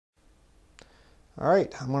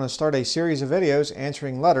Alright, I'm going to start a series of videos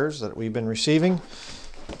answering letters that we've been receiving.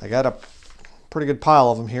 I got a pretty good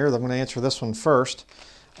pile of them here. I'm going to answer this one first.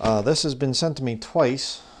 This has been sent to me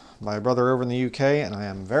twice by a brother over in the UK, and I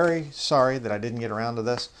am very sorry that I didn't get around to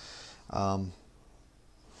this.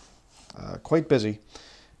 Quite busy,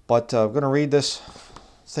 but I'm going to read this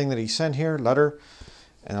thing that he sent here, letter,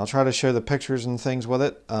 and I'll try to show the pictures and things with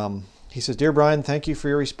it. He says, "Dear Brian, thank you for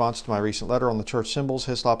your response to my recent letter on the church symbols,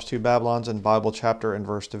 Hislop's two Babylons, and Bible chapter and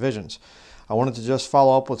verse divisions. I wanted to just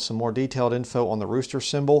follow up with some more detailed info on the rooster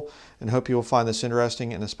symbol and hope you will find this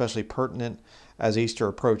interesting and especially pertinent as Easter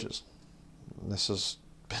approaches." This has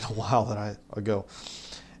been a while ago.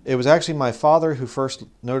 "It was actually my father who first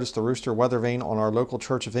noticed the rooster weather vane on our local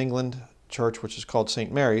Church of England church, which is called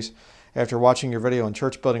St. Mary's, after watching your video on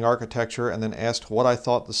church building architecture, and then asked what I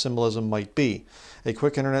thought the symbolism might be. A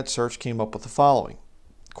quick internet search came up with the following.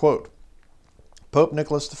 Quote, Pope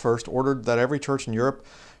Nicholas I ordered that every church in Europe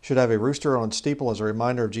should have a rooster on its steeple as a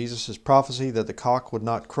reminder of Jesus' prophecy that the cock would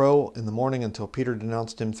not crow in the morning until Peter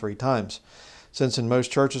denounced him 3 times. Since in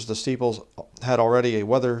most churches the steeples had already a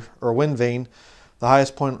wind vane, the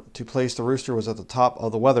highest point to place the rooster was at the top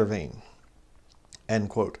of the weather vane." End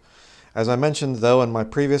quote. As I mentioned, though, in my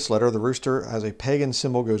previous letter, the rooster as a pagan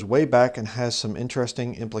symbol goes way back and has some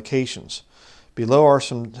interesting implications. Below are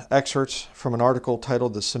some excerpts from an article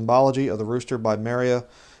titled "The Symbology of the Rooster" by Maria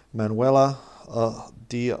Manuela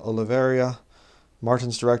de Oliveira,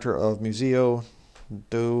 Martins director of Museo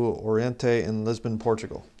do Oriente in Lisbon,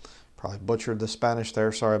 Portugal. Probably butchered the Spanish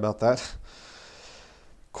there, sorry about that.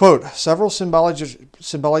 Quote, "Several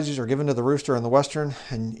symbologies are given to the rooster in the Western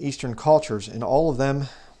and Eastern cultures. In all of them,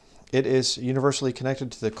 it is universally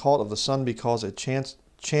connected to the cult of the sun because its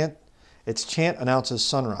chant announces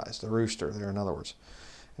sunrise," the rooster there in other words.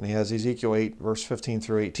 And he has Ezekiel 8, verse 15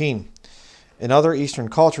 through 18. "In other Eastern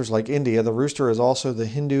cultures like India, the rooster is also the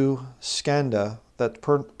Hindu skanda that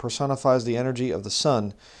personifies the energy of the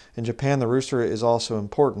sun. In Japan, the rooster is also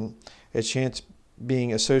important, its chants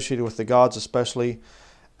being associated with the gods, especially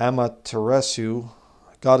Amaterasu,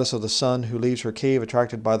 goddess of the sun, who leaves her cave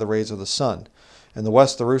attracted by the rays of the sun. In the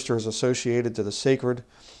West, the rooster is associated to the sacred.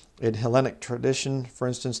 In Hellenic tradition, for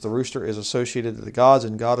instance, the rooster is associated to the gods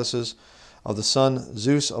and goddesses of the sun,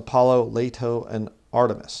 Zeus, Apollo, Leto, and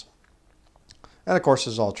Artemis." And of course,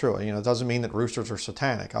 this is all true. It doesn't mean that roosters are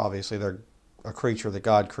satanic. Obviously, they're a creature that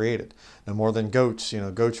God created. No more than goats.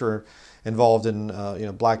 Goats are involved in,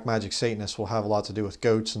 black magic. Satanists will have a lot to do with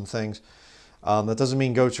goats and things. That doesn't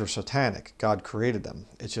mean goats are satanic. God created them.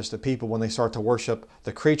 It's just that people, when they start to worship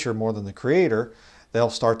the creature more than the creator,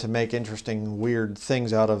 they'll start to make interesting, weird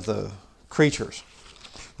things out of the creatures.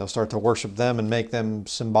 They'll start to worship them and make them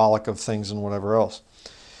symbolic of things and whatever else.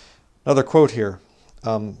 Another quote here.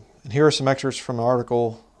 And here are some excerpts from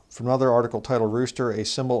another article titled "Rooster, a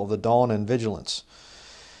Symbol of the Dawn and Vigilance."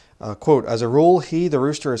 Quote, "As a rule, the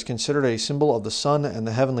rooster, is considered a symbol of the sun and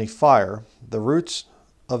the heavenly fire. The roots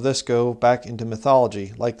of this go back into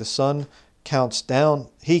mythology. Like the sun counts down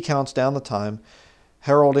the time,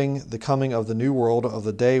 heralding the coming of the new world of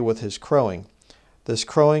the day with his crowing. This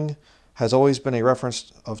crowing has always been a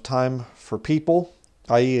reference of time for people,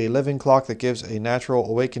 i.e. a living clock that gives a natural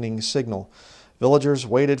awakening signal. Villagers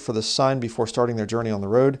waited for the sign before starting their journey on the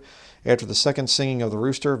road. After the second singing of the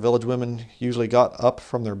rooster, village women usually got up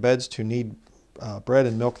from their beds to knead bread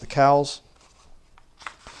and milk the cows.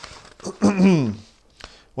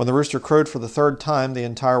 When the rooster crowed for the 3rd time, the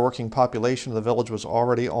entire working population of the village was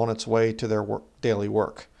already on its way to their daily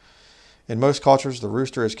work. In most cultures, the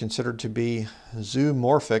rooster is considered to be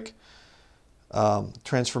zoomorphic,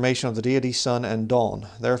 transformation of the deity sun and dawn.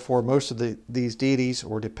 Therefore, most of these deities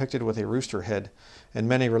were depicted with a rooster head. In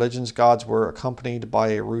many religions, gods were accompanied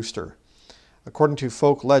by a rooster. According to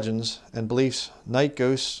folk legends and beliefs, night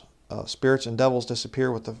ghosts, spirits, and devils disappear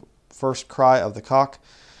with the first cry of the cock.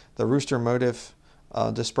 The rooster motif,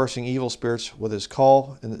 dispersing evil spirits with his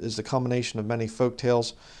call, is the combination of many folk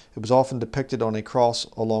tales. It was often depicted on a cross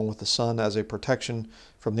along with the sun as a protection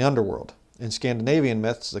from the underworld. In Scandinavian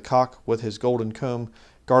myths, the cock with his golden comb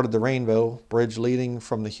guarded the rainbow bridge leading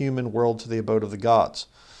from the human world to the abode of the gods.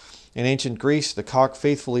 In ancient Greece, the cock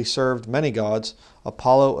faithfully served many gods: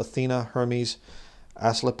 Apollo, Athena, Hermes,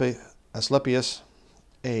 Asclepius.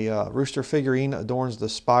 A rooster figurine adorns the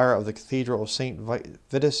spire of the Cathedral of St.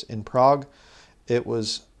 Vitus in Prague. It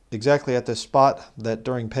was exactly at this spot that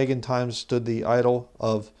during pagan times stood the idol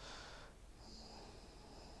of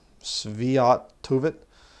Sviatovid,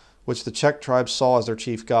 which the Czech tribes saw as their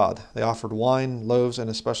chief god. They offered wine, loaves, and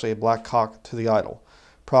especially a black cock to the idol.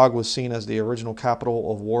 Prague was seen as the original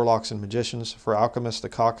capital of warlocks and magicians. For alchemists, the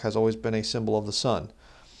cock has always been a symbol of the sun.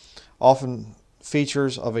 Often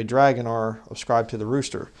features of a dragon are ascribed to the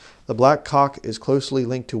rooster. The black cock is closely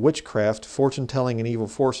linked to witchcraft, fortune-telling, and evil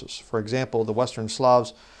forces. For example, the Western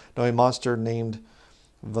Slavs know a monster named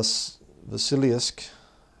Basilisk,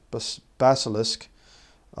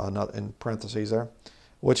 not in parentheses there,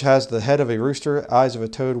 which has the head of a rooster, eyes of a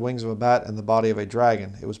toad, wings of a bat, and the body of a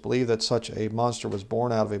dragon. It was believed that such a monster was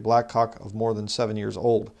born out of a black cock of more than 7 years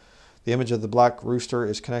old. The image of the black rooster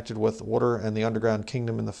is connected with water and the underground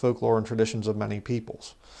kingdom in the folklore and traditions of many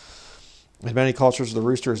peoples. In many cultures, the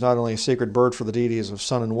rooster is not only a sacred bird for the deities of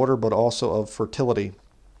sun and water, but also of fertility.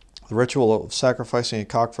 The ritual of sacrificing a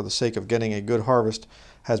cock for the sake of getting a good harvest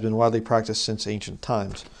has been widely practiced since ancient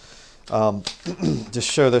times. Just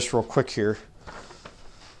show this real quick here.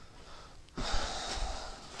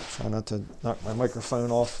 Try not to knock my microphone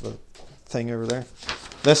off the thing over there.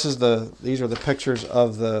 These are the pictures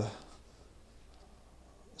of the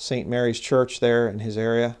St. Mary's Church there in his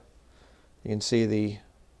area. You can see the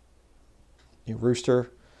rooster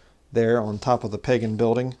there on top of the pagan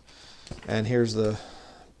building. And here's the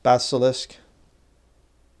basilisk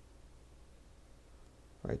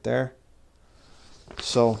right there.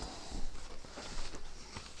 So,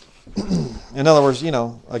 in other words,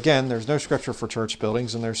 again, there's no scripture for church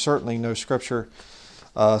buildings, and there's certainly no scripture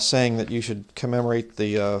saying that you should commemorate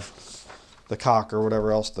the cock or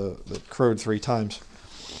whatever else that crowed 3 times.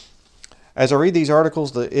 As I read these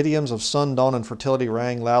articles, the idioms of sun, dawn, and fertility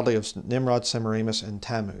rang loudly of Nimrod, Semiramis, and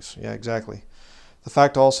Tammuz. Yeah, exactly. The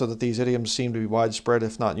fact also that these idioms seem to be widespread,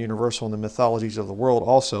 if not universal, in the mythologies of the world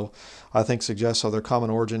also, I think, suggests of their common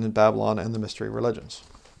origin in Babylon and the mystery religions.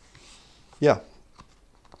 Yeah.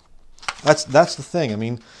 That's the thing. I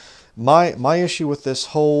mean, my issue with this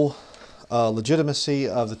whole legitimacy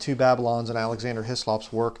of the 2 Babylons and Alexander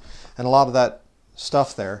Hislop's work and a lot of that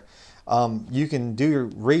stuff there, you can do your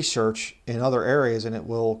research in other areas and it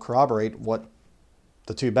will corroborate what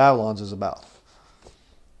the 2 Babylons is about.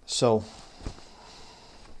 So,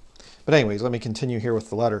 but anyways, let me continue here with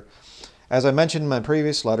the letter. As I mentioned in my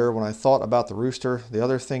previous letter, when I thought about the rooster, the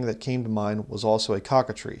other thing that came to mind was also a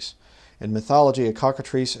cockatrice. In mythology, a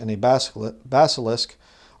cockatrice and a basilisk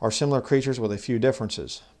are similar creatures with a few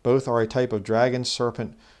differences. Both are a type of dragon,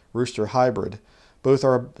 serpent, rooster hybrid. Both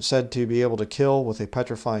are said to be able to kill with a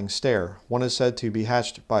petrifying stare. One is said to be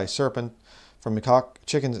hatched by a serpent from a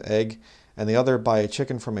chicken's egg, and the other by a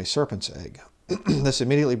chicken from a serpent's egg. This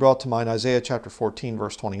immediately brought to mind Isaiah chapter 14,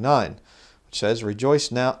 verse 29, which says,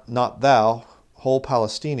 "Rejoice now, not thou, whole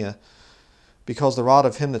Palestina, because the rod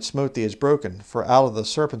of him that smote thee is broken. For out of the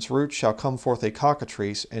serpent's root shall come forth a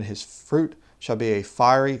cockatrice, and his fruit shall be a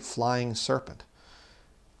fiery, flying serpent."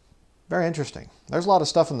 Very interesting. There's a lot of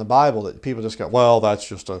stuff in the Bible that people just go, well,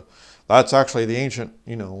 that's actually the ancient,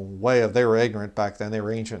 way of, they were ignorant back then. They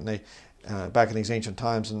were ancient, and they, back in these ancient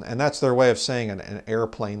times, and that's their way of saying an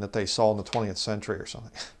airplane that they saw in the 20th century or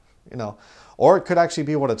something, Or it could actually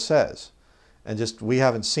be what it says, and just we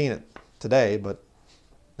haven't seen it today, but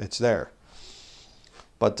it's there.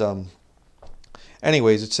 But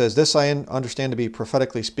anyways, it says, "This I understand to be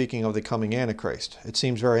prophetically speaking of the coming Antichrist. It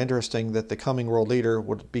seems very interesting that the coming world leader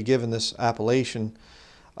would be given this appellation,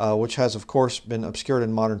 which has, of course, been obscured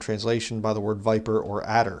in modern translation by the word viper or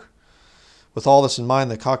adder. With all this in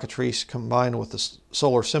mind, the cockatrice combined with the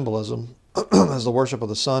solar symbolism, as the worship of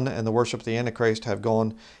the sun and the worship of the Antichrist have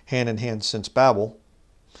gone hand in hand since Babel,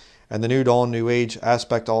 and the New Dawn, New Age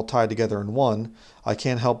aspect all tied together in one, I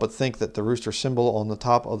can't help but think that the rooster symbol on the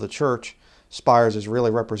top of the church spires is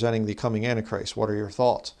really representing the coming Antichrist. What are your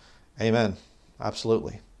thoughts?" Amen.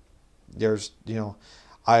 Absolutely. There's,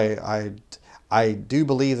 I do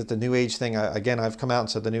believe that the New Age thing, again, I've come out and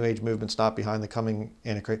said the New Age movement's not behind the coming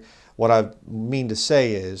Antichrist. What I mean to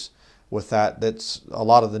say is, with that's a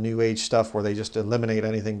lot of the New Age stuff where they just eliminate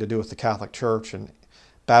anything to do with the Catholic Church and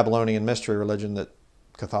Babylonian mystery religion that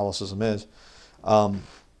Catholicism is.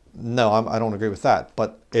 No, I don't agree with that.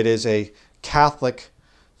 But it is a Catholic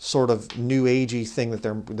sort of New Agey thing that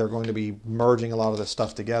they're going to be merging a lot of this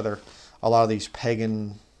stuff together, a lot of these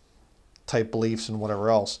pagan type beliefs and whatever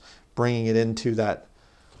else, bringing it into that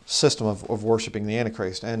system of worshiping the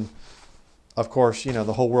Antichrist. And of course,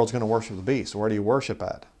 the whole world's going to worship the beast. Where do you worship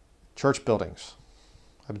at? Church buildings.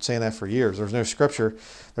 I've been saying that for years. There's no scripture.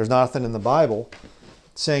 There's nothing in the Bible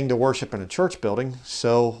saying to worship in a church building.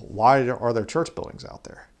 So why are there church buildings out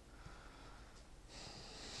there?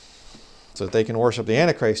 So that they can worship the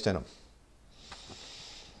Antichrist in them.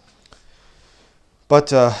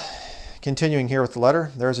 But continuing here with the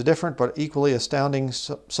letter, there is a different but equally astounding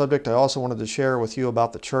subject I also wanted to share with you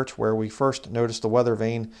about the church, where we first noticed the weather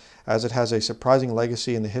vane, as it has a surprising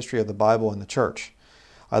legacy in the history of the Bible and the church.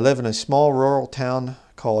 I live in a small rural town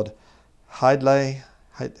called Hadley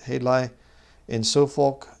in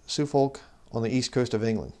Suffolk on the east coast of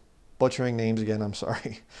England. Butchering names again, I'm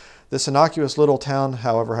sorry. This innocuous little town,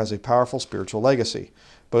 however, has a powerful spiritual legacy,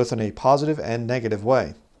 both in a positive and negative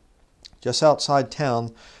way. Just outside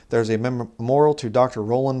town, there's a memorial to Dr.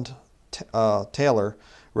 Roland Taylor,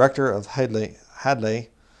 rector of Hadley,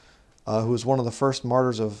 who was one of the first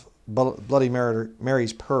martyrs of Bloody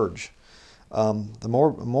Mary's Purge. The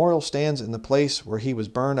memorial stands in the place where he was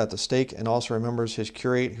burned at the stake and also remembers his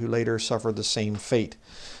curate who later suffered the same fate.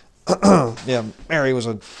 Yeah, Mary was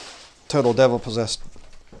a total devil-possessed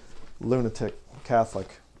lunatic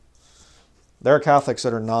Catholic. There are Catholics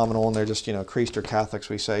that are nominal and they're just, Creaster Catholics,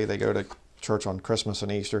 we say. They go to church on Christmas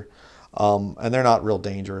and Easter. And they're not real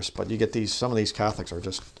dangerous, but you get some of these Catholics are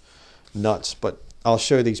just nuts. But I'll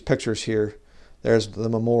show these pictures here. There's the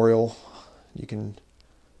memorial. You can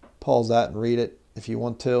pause that and read it if you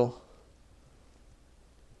want to.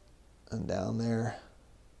 And down there.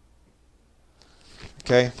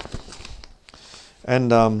 Okay.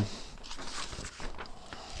 And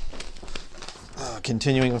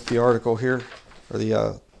continuing with the article here, or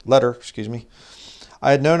the letter, excuse me.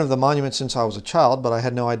 I had known of the monument since I was a child, but I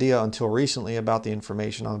had no idea until recently about the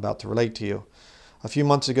information I'm about to relate to you. A few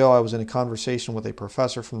months ago, I was in a conversation with a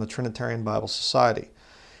professor from the Trinitarian Bible Society.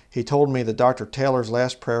 He told me that Dr. Taylor's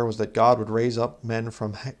last prayer was that God would raise up men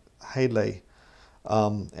from Hadley.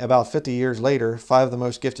 About 50 years later, 5 of the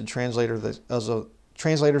most gifted translators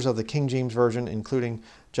of the King James Version, including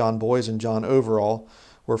John Boyes and John Overall,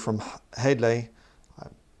 were from Hadley.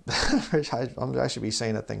 I should be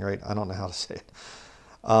saying that thing right. I don't know how to say it.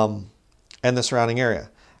 And the surrounding area.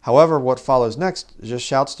 However, what follows next just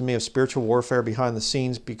shouts to me of spiritual warfare behind the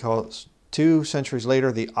scenes, because 2 centuries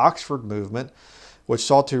later, the Oxford movement, which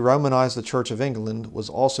sought to Romanize the Church of England, was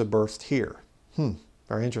also birthed here.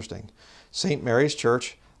 Very interesting. St. Mary's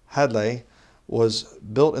Church, Hadley, was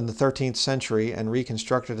built in the 13th century and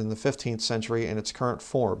reconstructed in the 15th century in its current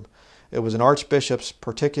form. It was an archbishop's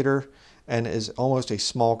particular and is almost a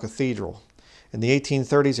small cathedral. In the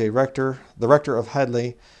 1830s, the rector of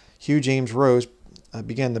Hadley, Hugh James Rose,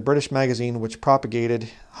 began the British magazine which propagated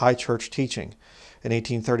high church teaching. In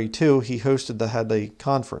 1832, he hosted the Hadley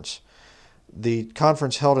Conference. The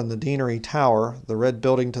conference, held in the Deanery Tower, the red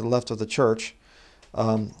building to the left of the church,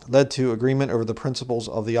 led to agreement over the principles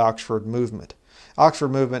of the Oxford movement. Oxford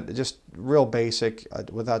movement, just real basic,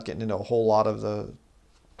 without getting into a whole lot of the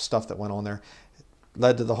stuff that went on there,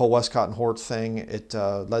 led to the whole Westcott and Hort thing. It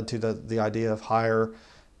led to the idea of higher,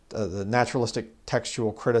 the naturalistic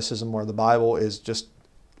textual criticism, where the Bible is just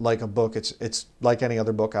like a book. It's like any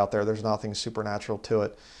other book out there. There's nothing supernatural to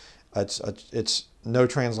it. It's no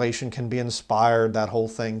translation can be inspired. That whole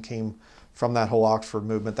thing came from that whole Oxford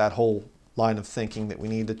movement, that whole line of thinking that we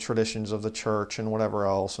need the traditions of the church and whatever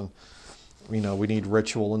else, and we need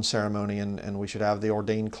ritual and ceremony, and we should have the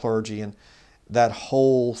ordained clergy, and that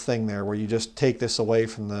whole thing there where you just take this away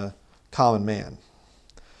from the common man.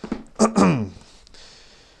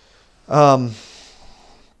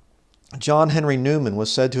 John Henry Newman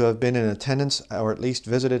was said to have been in attendance or at least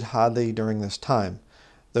visited Hadley during this time.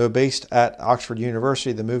 Though based at Oxford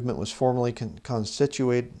University, the movement was formally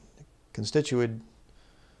constituted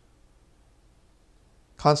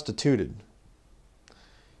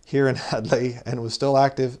here in Hadley and was still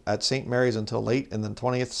active at St. Mary's until late in the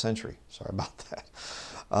 20th century. Sorry about that.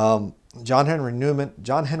 John Henry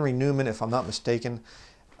Newman, if I'm not mistaken,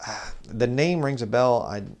 the name rings a bell.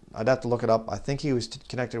 I'd have to look it up. I think he was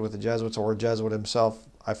connected with the Jesuits or a Jesuit himself.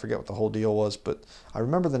 I forget what the whole deal was, but I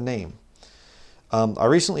remember the name. I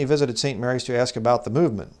recently visited St. Mary's to ask about the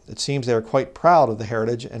movement. It seems they are quite proud of the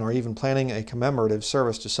heritage and are even planning a commemorative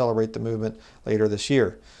service to celebrate the movement later this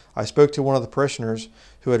year. I spoke to one of the parishioners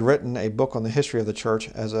who had written a book on the history of the church,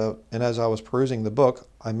 and as I was perusing the book,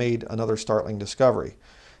 I made another startling discovery.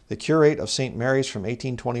 The curate of St. Mary's from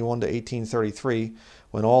 1821 to 1833,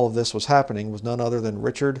 when all of this was happening, was none other than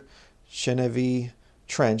Richard Genevieve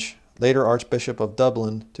Trench, later Archbishop of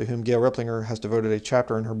Dublin, to whom Gail Ripplinger has devoted a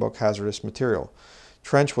chapter in her book Hazardous Material.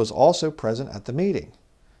 Trench was also present at the meeting.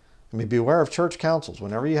 I mean, beware of church councils.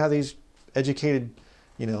 Whenever you have these educated,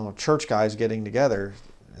 church guys getting together,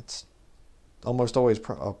 it's almost always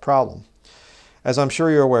a problem. As I'm sure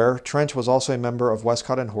you're aware, Trench was also a member of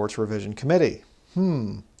Westcott and Hort's Revision Committee.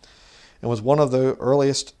 And was one of the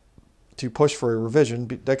earliest to push for a revision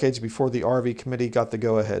decades before the RV Committee got the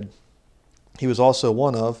go-ahead. He was also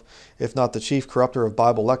one of, if not the chief corrupter of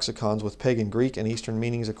Bible lexicons with pagan Greek and Eastern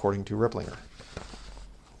meanings, according to Ripplinger.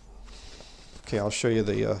 Okay, I'll show you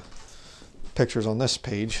the pictures on this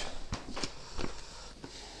page.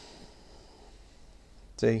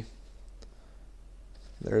 See?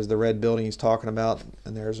 There's the red building he's talking about,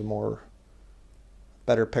 and there's a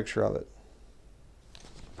better picture of it.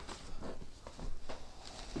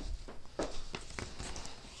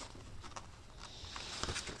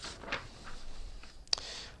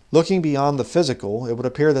 Looking beyond the physical, it would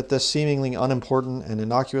appear that this seemingly unimportant and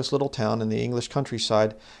innocuous little town in the English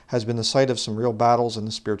countryside has been the site of some real battles in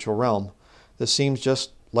the spiritual realm. This seems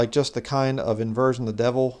just the kind of inversion the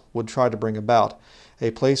devil would try to bring about.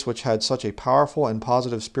 A place which had such a powerful and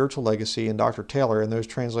positive spiritual legacy in Dr. Taylor and those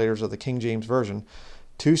translators of the King James Version,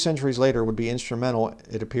 2 centuries later would be instrumental,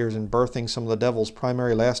 it appears, in birthing some of the devil's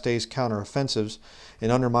primary last days counter-offensives,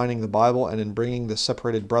 in undermining the Bible, and in bringing the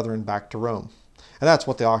separated brethren back to Rome. And that's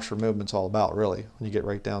what the Oxford movement's all about, really, when you get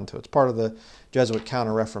right down to it. It's part of the Jesuit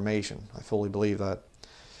counter-reformation. I fully believe that.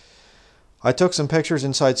 I took some pictures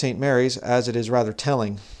inside St. Mary's, as it is rather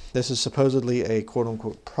telling. This is supposedly a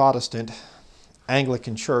quote-unquote Protestant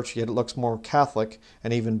Anglican church, yet it looks more Catholic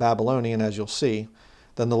and even Babylonian, as you'll see,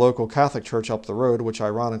 than the local Catholic church up the road, which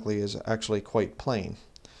ironically is actually quite plain.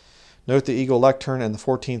 Note the eagle lectern and the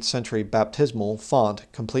 14th century baptismal font,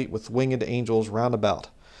 complete with winged angels round about.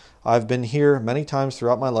 I've been here many times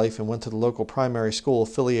throughout my life and went to the local primary school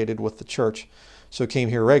affiliated with the church, so came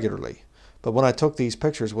here regularly. But when I took these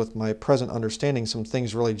pictures with my present understanding, some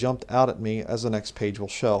things really jumped out at me, as the next page will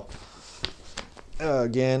show.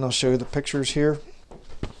 Again, I'll show you the pictures here.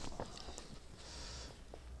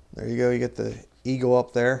 There you go, you get the eagle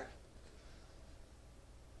up there.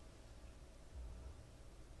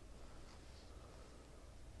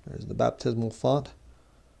 There's the baptismal font.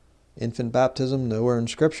 Infant baptism, nowhere in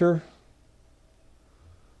Scripture.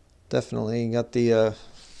 Definitely got the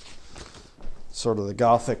sort of the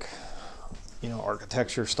Gothic,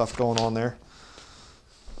 architecture stuff going on there.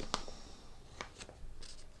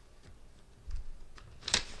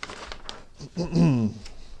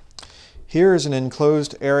 Here is an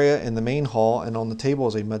enclosed area in the main hall, and on the table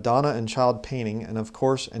is a Madonna and Child painting, and of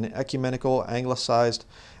course an ecumenical anglicized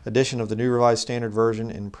edition of the New Revised Standard Version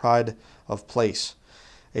in pride of place.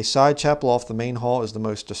 A side chapel off the main hall is the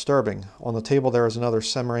most disturbing. On the table there is another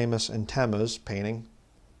Semiramis and Tammuz painting,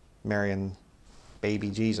 Mary and baby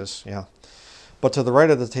Jesus, yeah. But to the right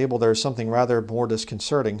of the table there is something rather more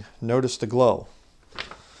disconcerting. Notice the glow.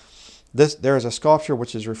 There is a sculpture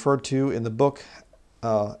which is referred to in the book,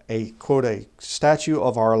 a statue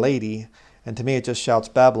of Our Lady, and to me it just shouts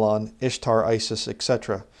Babylon, Ishtar, Isis,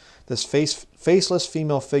 etc. This faceless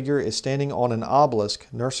female figure is standing on an obelisk,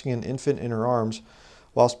 nursing an infant in her arms,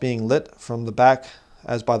 whilst being lit from the back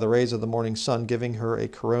as by the rays of the morning sun, giving her a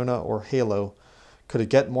corona or halo. Could it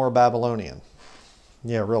get more Babylonian?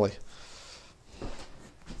 Yeah, really.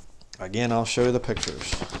 Again, I'll show you the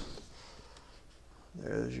pictures.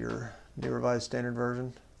 There's your New Revised Standard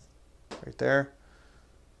Version right there.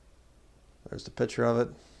 There's the picture of it.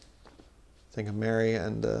 Think of Mary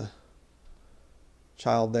and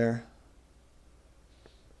Child there.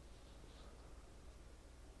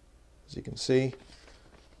 As you can see.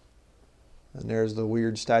 And there's the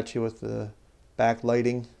weird statue with the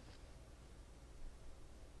backlighting.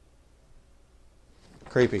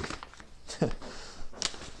 Creepy.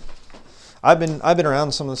 I've been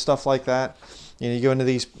around some of the stuff like that. You go into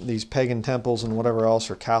these pagan temples and whatever else,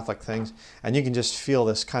 or Catholic things, and you can just feel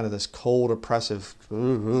this cold, oppressive.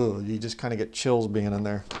 You just kind of get chills being in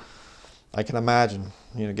there. I can imagine,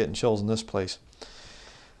 getting chills in this place.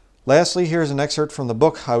 Lastly, here's an excerpt from the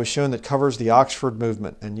book I was shown that covers the Oxford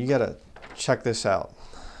movement, and you got to check this out.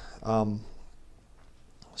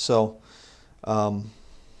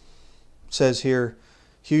 Says here,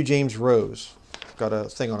 Hugh James Rose. Got a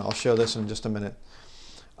thing on it. I'll show this in just a minute.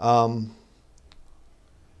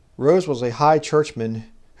 Rose was a high churchman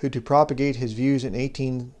who, to propagate his views in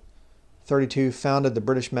 1832, founded the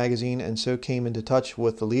British magazine and so came into touch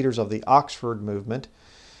with the leaders of the Oxford movement.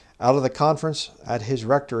 Out of the conference at his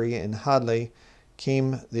rectory in Hadley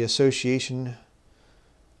came the Association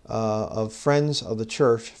of Friends of the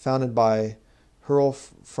Church, founded by Hurl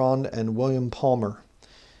Frond and William Palmer.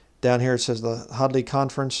 Down here it says the Hadley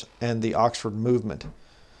Conference and the Oxford Movement.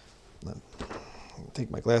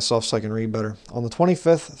 Take my glasses off so I can read better. On the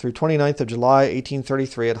 25th through 29th of July,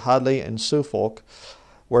 1833, at Hadley and Suffolk,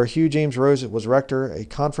 where Hugh James Rose was rector, a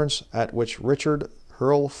conference at which Richard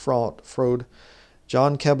Hurl Frode,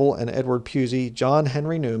 John Keble and Edward Pusey, John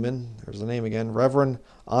Henry Newman, there's the name again, Reverend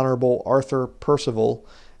Honorable Arthur Percival,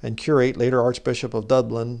 and curate, later Archbishop of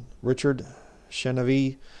Dublin, Richard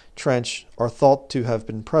Genevieve Trench, are thought to have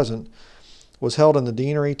been present, was held in the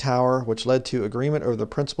Deanery Tower, which led to agreement over the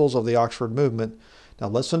principles of the Oxford movement. Now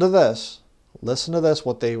listen to this. Listen to this.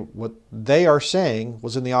 What they are saying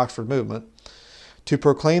was in the Oxford movement. to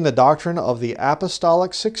proclaim the doctrine of the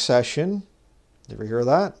apostolic succession. Did you ever hear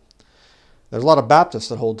that? There's a lot of Baptists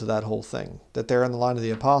that hold to that whole thing, that they're in the line of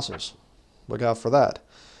the apostles. Look out for that.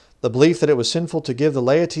 The belief that it was sinful to give the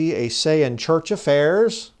laity a say in church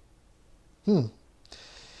affairs.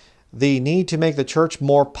 The need to make the church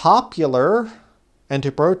more popular and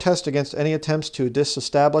to protest against any attempts to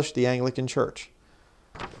disestablish the Anglican Church.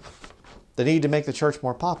 The need to make the church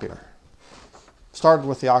more popular. Started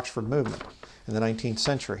with the Oxford movement in the 19th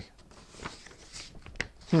century.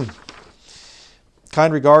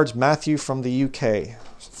 Kind regards, Matthew from the UK.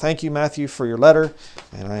 Thank you, Matthew, for your letter,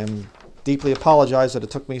 and I am deeply apologize that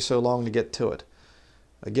it took me so long to get to it.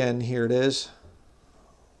 Again, here it is.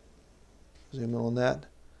 Zoom in on that.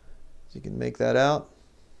 So you can make that out.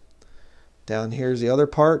 Down here's the other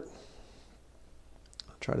part.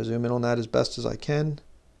 I'll try to zoom in on that as best as I can.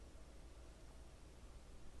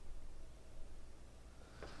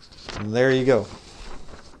 And there you go.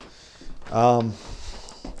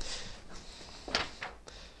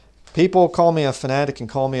 People call me a fanatic and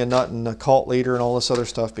call me a nut and a cult leader and all this other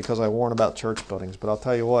stuff because I warn about church buildings. But I'll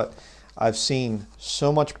tell you what, I've seen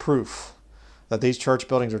so much proof that these church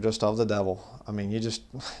buildings are just of the devil. I mean,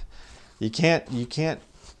 you can't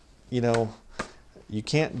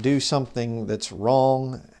do something that's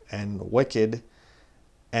wrong and wicked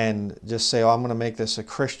and just say, oh, I'm going to make this a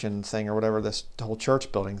Christian thing or whatever, this whole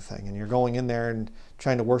church building thing. And you're going in there and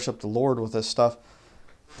trying to worship the Lord with this stuff.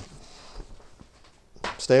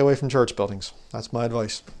 Stay away from church buildings. That's my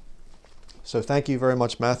advice. So thank you very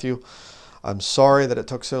much, Matthew. I'm sorry that it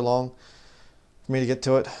took so long for me to get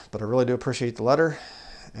to it, but I really do appreciate the letter.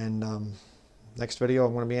 And next video,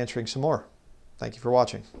 I'm going to be answering some more. Thank you for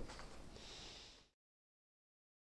watching.